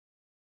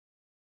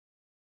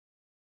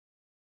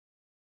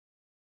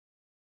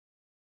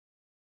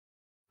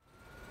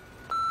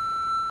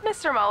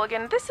Mr.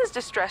 Mulligan, this is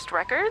Distressed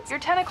Records. Your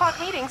 10 o'clock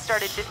meeting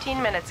started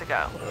 15 minutes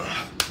ago.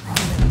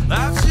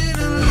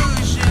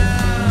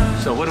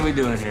 So what are we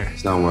doing here?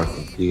 It's not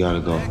working. You gotta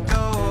go.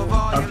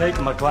 I'm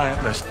taking my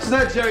client list. It's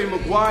not Jerry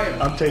Maguire.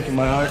 I'm taking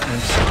my art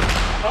list.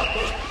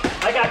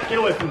 Get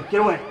away from me.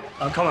 Get away.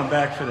 I'm coming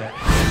back for that.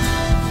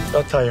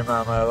 Don't tell your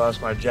mama I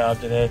lost my job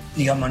today.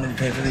 You got money to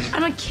pay for these?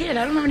 I'm a kid.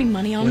 I don't have any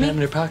money on me. What happened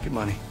to your pocket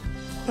money?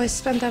 Well, I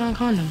spent that on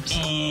condoms.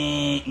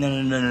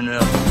 No.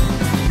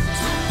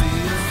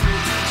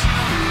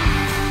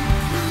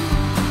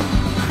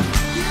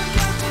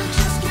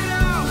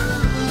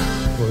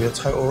 Well, you're a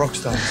total rock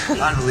star.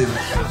 Unbelievable.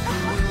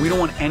 We don't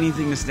want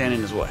anything to stand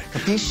in his way.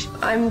 Capiche?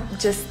 I'm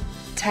just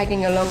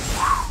tagging along.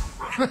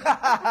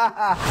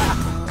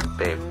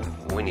 Babe,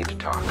 we need to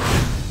talk.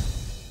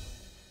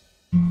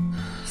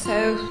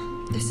 So,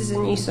 this is a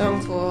new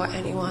song for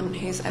anyone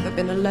who's ever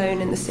been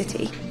alone in the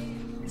city.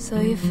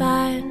 So you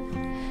find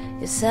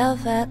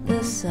yourself at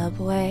the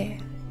subway.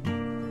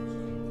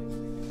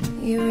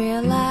 You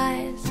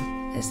realize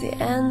it's the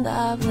end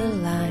of the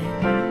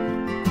line.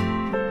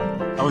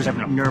 I was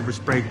having a nervous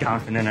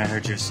breakdown, and then I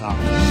heard your song.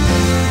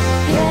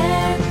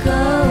 There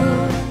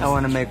goes. I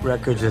want to make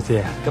records with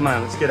you. Come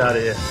on, let's get out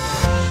of here.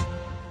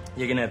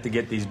 You're gonna have to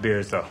get these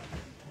beers, though.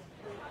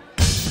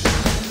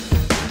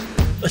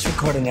 Let's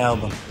record an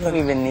album. We don't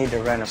even need to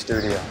rent a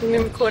studio. We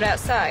can record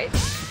outside.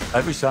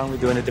 Every song we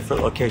do in a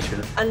different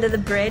location. Under the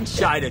bridge.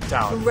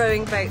 Chinatown.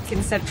 Rowing boats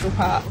in Central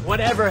Park.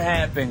 Whatever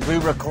happens, we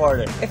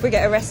record it. If we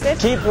get arrested.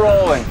 Keep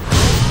rolling.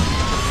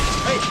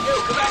 Hey,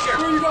 you, come back here.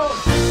 Where are you going?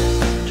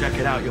 Check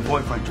it out. Your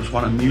boyfriend just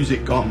wanted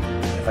music gone.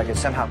 If I could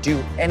somehow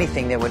do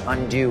anything that would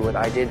undo what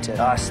I did to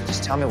us,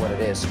 just tell me what it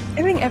is.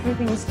 I think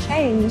everything's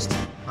changed.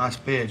 Nice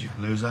beard, you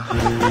loser. A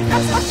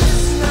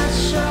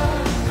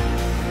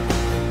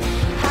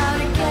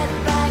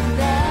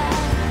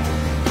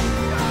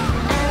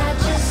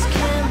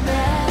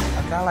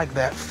guy like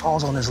that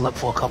falls on his lip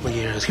for a couple of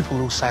years. People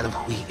lose sight of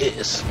who he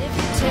is.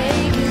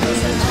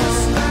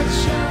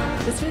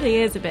 This really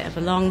is a bit of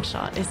a long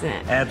shot, isn't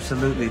it?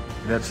 Absolutely.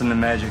 That's when the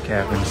magic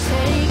happens.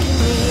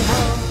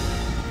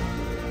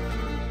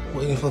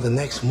 Waiting for the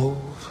next move,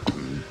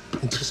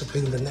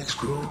 anticipating the next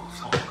groove.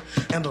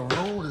 And the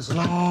road is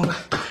long,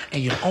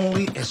 and you're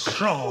only as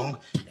strong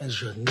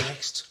as your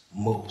next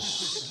move.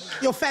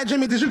 Yo, Fat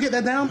Jimmy, did you get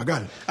that down? I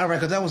got it. All right,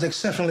 because that was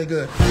exceptionally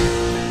good.